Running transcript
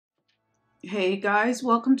Hey guys,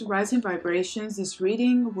 welcome to Rising Vibrations. This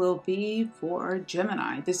reading will be for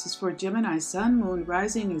Gemini. This is for Gemini Sun, Moon,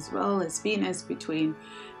 Rising, as well as Venus between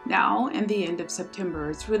now and the end of September.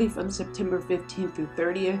 It's really from September 15th through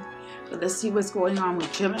 30th. But let's see what's going on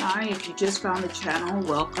with Gemini. If you just found the channel,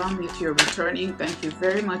 welcome. If you're returning, thank you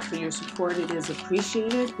very much for your support. It is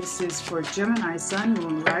appreciated. This is for Gemini Sun,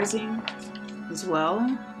 Moon, Rising, as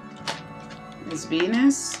well as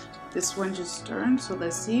Venus. This one just turned, so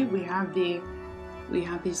let's see. We have the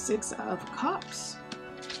Six of Cups.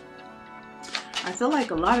 I feel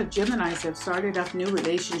like a lot of Geminis have started up new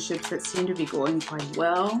relationships that seem to be going quite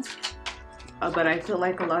well. But I feel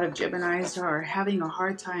like a lot of Geminis are having a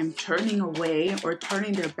hard time turning away or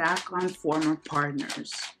turning their back on former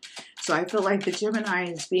partners. So I feel like the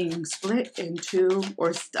Gemini is being split in two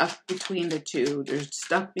or stuck between the two. They're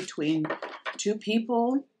stuck between two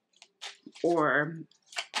people or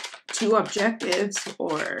two objectives,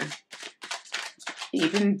 or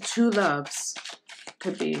even two loves.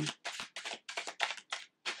 Could be.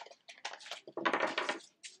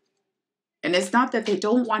 And it's not that they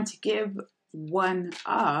don't want to give one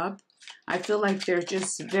up. I feel like they're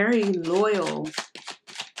just very loyal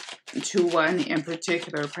to one in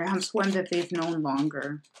particular, perhaps one that they've known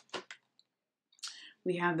longer.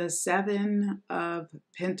 We have the Seven of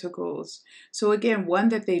Pentacles. So again, one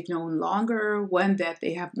that they've known longer, one that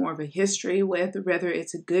they have more of a history with, whether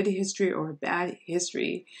it's a good history or a bad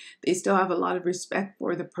history. They still have a lot of respect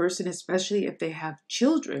for the person, especially if they have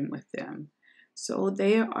children with them. So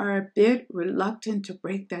they are a bit reluctant to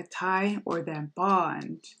break that tie or that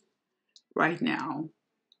bond right now.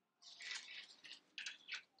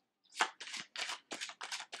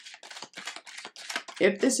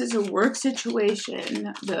 If this is a work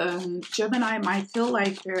situation, the Gemini might feel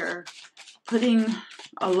like they're putting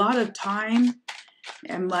a lot of time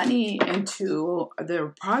and money into their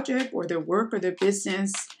project or their work or their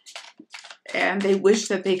business, and they wish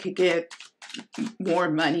that they could get more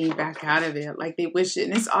money back out of it. Like they wish,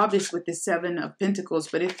 and it's obvious with the Seven of Pentacles,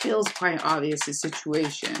 but it feels quite obvious, the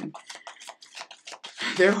situation.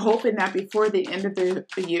 They're hoping that before the end of the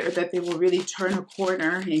year that they will really turn a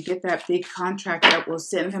corner and get that big contract that will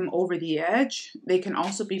send them over the edge. They can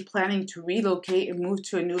also be planning to relocate and move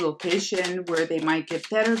to a new location where they might get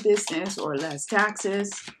better business or less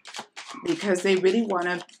taxes, because they really want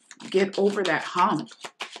to get over that hump.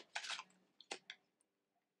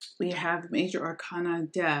 We have Major Arcana,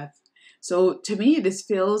 Death. So to me, this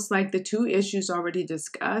feels like the two issues already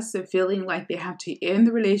discussed. They're feeling like they have to end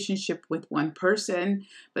the relationship with one person,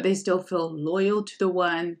 but they still feel loyal to the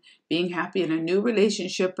one, being happy in a new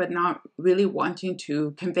relationship, but not really wanting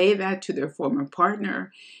to convey that to their former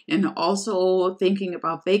partner, and also thinking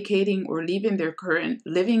about vacating or leaving their current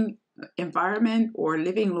living environment or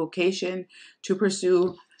living location to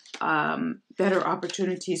pursue better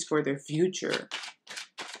opportunities for their future.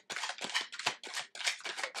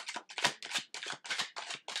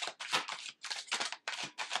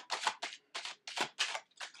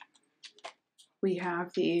 We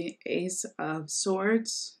have the Ace of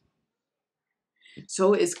Swords.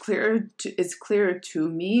 So it's clear to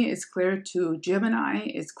me, it's clear to Gemini,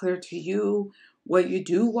 it's clear to you what you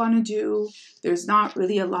do want to do. There's not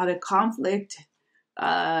really a lot of conflict,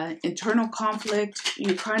 internal conflict.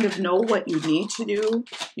 You kind of know what you need to do.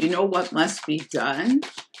 You know what must be done.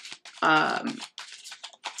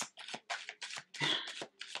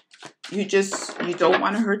 You don't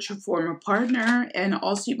want to hurt your former partner, and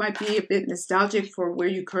also you might be a bit nostalgic for where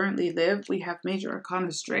you currently live. We have Major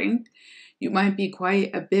Arcana, Strength. You might be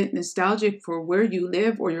quite a bit nostalgic for where you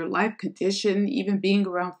live or your life condition, even being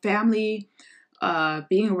around family,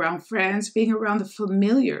 being around friends, being around the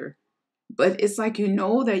familiar. But it's like you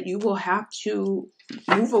know that you will have to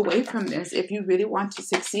move away from this if you really want to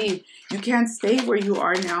succeed. You can't stay where you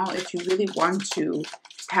are now if you really want to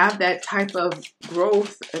have that type of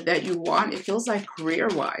growth that you want. It feels like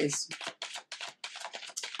career-wise.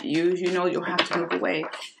 You know you'll have to move away.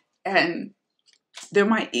 And there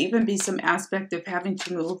might even be some aspect of having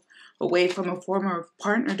to move away from a former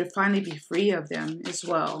partner to finally be free of them as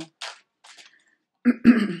well.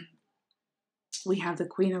 We have the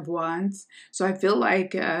Queen of Wands. So I feel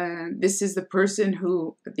like this is the person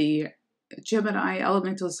who, the Gemini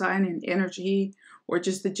elemental sign and energy, or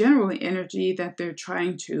just the general energy that they're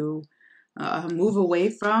trying to move away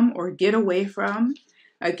from or get away from.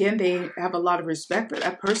 Again, they have a lot of respect for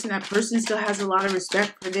that person. That person still has a lot of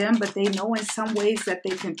respect for them, but they know in some ways that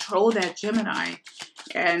they control that Gemini.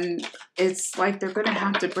 And it's like they're going to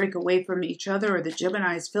have to break away from each other, or the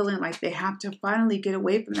Gemini is feeling like they have to finally get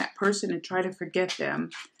away from that person and try to forget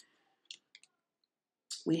them.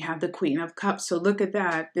 We have the Queen of Cups. So look at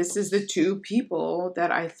that. This is the two people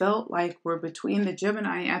that I felt like were between the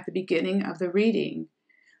Gemini at the beginning of the reading.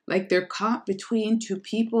 Like they're caught between two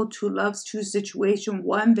people, two loves, two situations.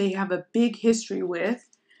 One they have a big history with,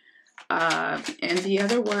 and the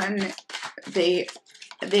other one they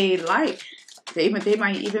like. They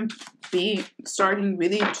might even be starting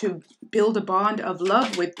really to build a bond of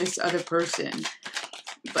love with this other person,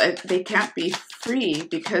 but they can't be free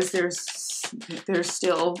because they're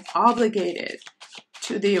still obligated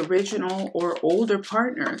to the original or older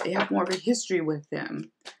partner. They have more of a history with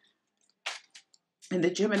them. And the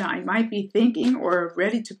Gemini might be thinking or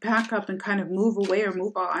ready to pack up and kind of move away or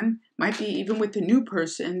move on. Might be even with the new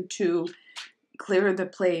person to clear the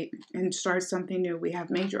plate and start something new. We have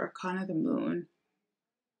Major Arcana, the Moon.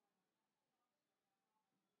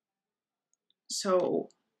 So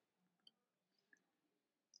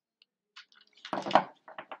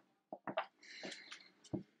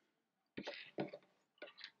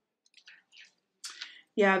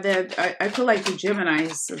yeah, I feel like the Gemini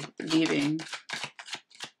is leaving.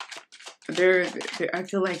 I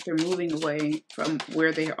feel like they're moving away from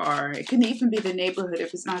where they are. It can even be the neighborhood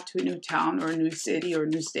if it's not to a new town or a new city or a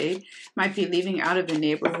new state. Might be leaving out of the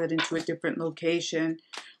neighborhood into a different location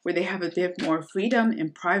where they have a bit more freedom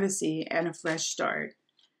and privacy and a fresh start.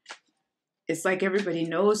 It's like everybody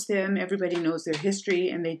knows them, everybody knows their history,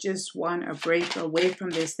 and they just want a break away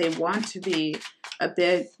from this. They want to be a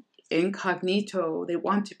bit incognito. They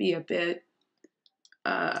want to be a bit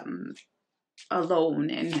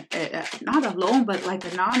alone, and not alone, but like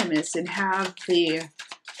anonymous, and have the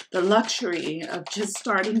luxury of just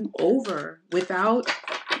starting over without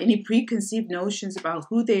any preconceived notions about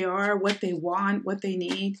who they are, what they want, what they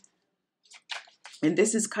need. And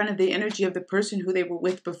this is kind of the energy of the person who they were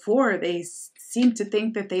with before. They seem to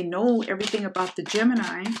think that they know everything about the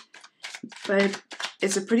Gemini, but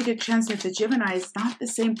it's a pretty good chance that the Gemini is not the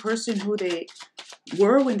same person who they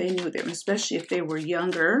were when they knew them, especially if they were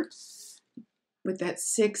younger, with that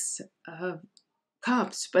Six of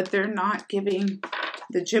Cups, but they're not giving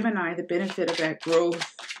the Gemini the benefit of that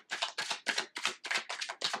growth.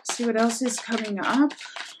 See what else is coming up.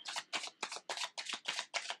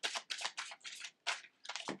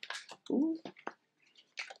 Ooh.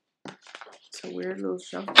 It's a weird little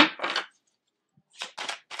shuffle.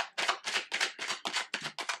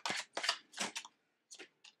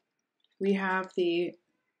 We have the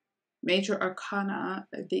Major Arcana,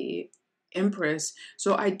 the Empress.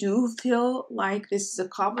 So I do feel like this is a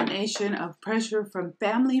combination of pressure from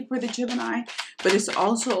family for the Gemini, but it's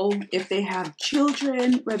also if they have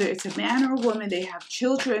children, whether it's a man or a woman, they have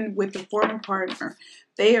children with the former partner.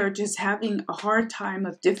 They are just having a hard time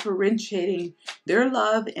of differentiating their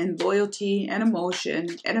love and loyalty and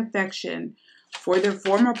emotion and affection for their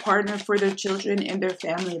former partner, for their children, and their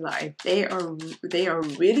family life. They are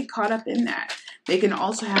really caught up in that. They can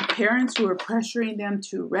also have parents who are pressuring them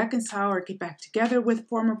to reconcile or get back together with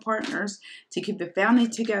former partners to keep the family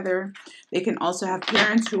together. They can also have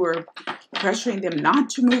parents who are pressuring them not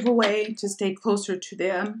to move away, to stay closer to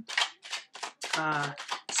them.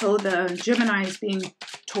 So the Gemini is being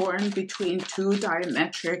torn between two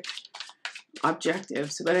diametric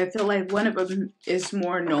objectives, but I feel like one of them is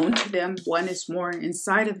more known to them, one is more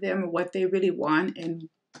inside of them, what they really want, and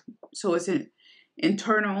so it's an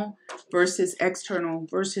internal versus external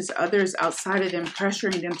versus others outside of them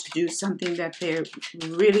pressuring them to do something that they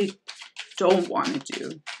really don't want to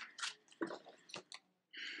do.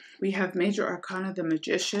 We have Major Arcana, the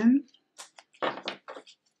Magician.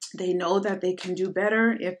 They know that they can do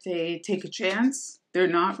better if they take a chance. They're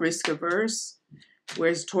not risk averse.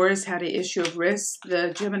 Whereas Taurus had an issue of risk,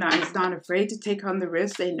 the Gemini is not afraid to take on the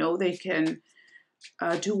risk. They know they can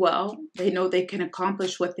do well. They know they can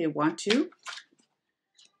accomplish what they want to.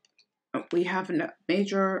 We have a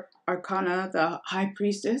Major Arcana, the High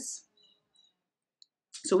Priestess.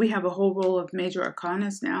 So we have a whole row of Major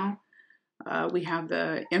Arcanas now. We have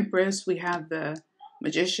the Empress, we have the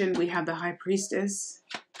Magician, we have the High Priestess.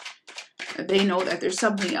 They know that there's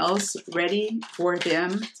something else ready for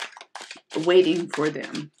them, waiting for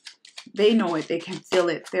them. They know it. They can feel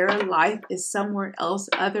it. Their life is somewhere else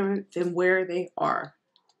other than where they are,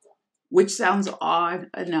 which sounds odd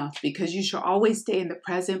enough because you should always stay in the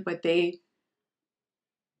present, but they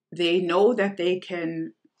know that they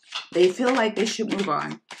feel like they should move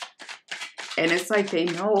on. And it's like they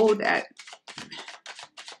know that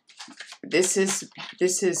this is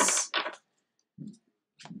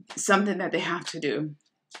something that they have to do.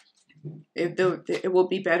 It will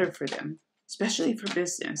be better for them, especially for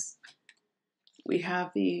business. We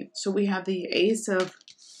have the Ace of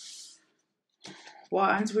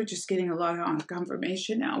Wands, we're just getting a lot of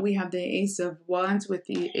confirmation now. We have the Ace of Wands with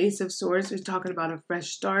the Ace of Swords. We're talking about a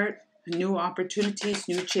fresh start, new opportunities,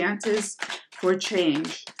 new chances for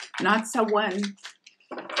change. Not someone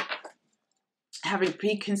having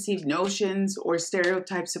preconceived notions or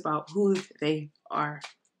stereotypes about who they are.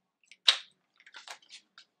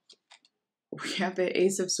 We have the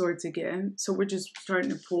Ace of Swords again. So we're just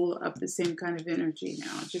starting to pull up the same kind of energy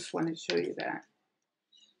now. I just want to show you that.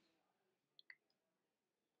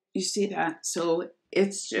 You see that? So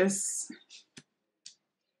it's just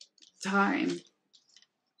time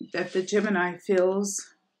that the Gemini feels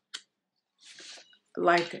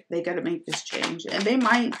like they got to make this change. And they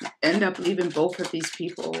might end up leaving both of these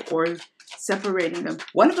people or separating them.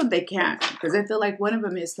 One of them they can't, because I feel like one of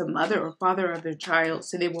them is the mother or father of their child.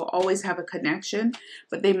 So they will always have a connection,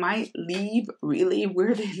 but they might leave really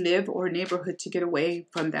where they live or neighborhood to get away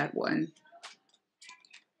from that one.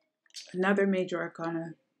 Another major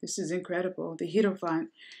arcana. This is incredible. The Hierophant.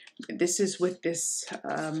 This is with this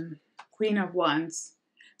Queen of Wands.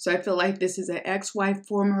 So I feel like this is an ex-wife,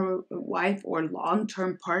 former wife, or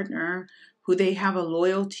long-term partner who they have a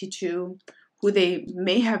loyalty to, who they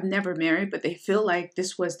may have never married, but they feel like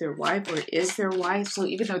this was their wife or is their wife. So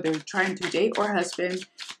even though they're trying to date or husband,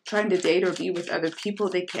 trying to date or be with other people,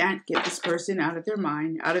 they can't get this person out of their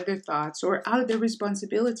mind, out of their thoughts, or out of their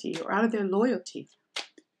responsibility, or out of their loyalty.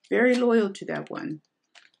 Very loyal to that one.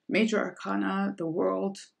 Major Arcana, the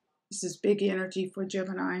World. This is big energy for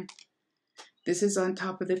Gemini. This is on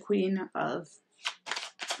top of the Queen of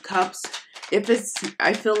Cups.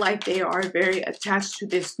 I feel like they are very attached to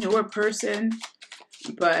this newer person,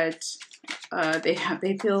 but they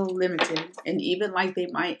feel limited, and even like they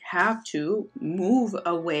might have to move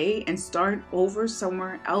away and start over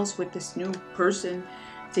somewhere else with this new person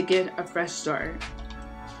to get a fresh start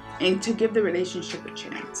and to give the relationship a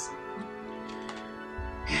chance.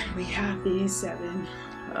 And we have the Seven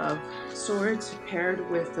of Swords paired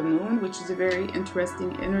with the Moon, which is a very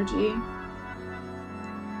interesting energy.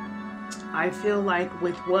 I feel like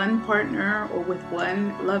with one partner or with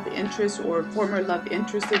one love interest or former love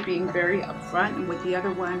interest, they're being very upfront, and with the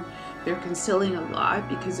other one, they're concealing a lot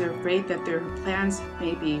because they're afraid that their plans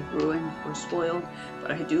may be ruined or spoiled.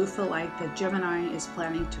 But I do feel like that Gemini is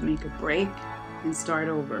planning to make a break and start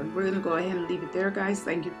over. We're going to go ahead and leave it there, guys.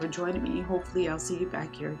 Thank you for joining me. Hopefully I'll see you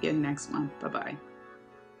back here again next month. Bye-bye.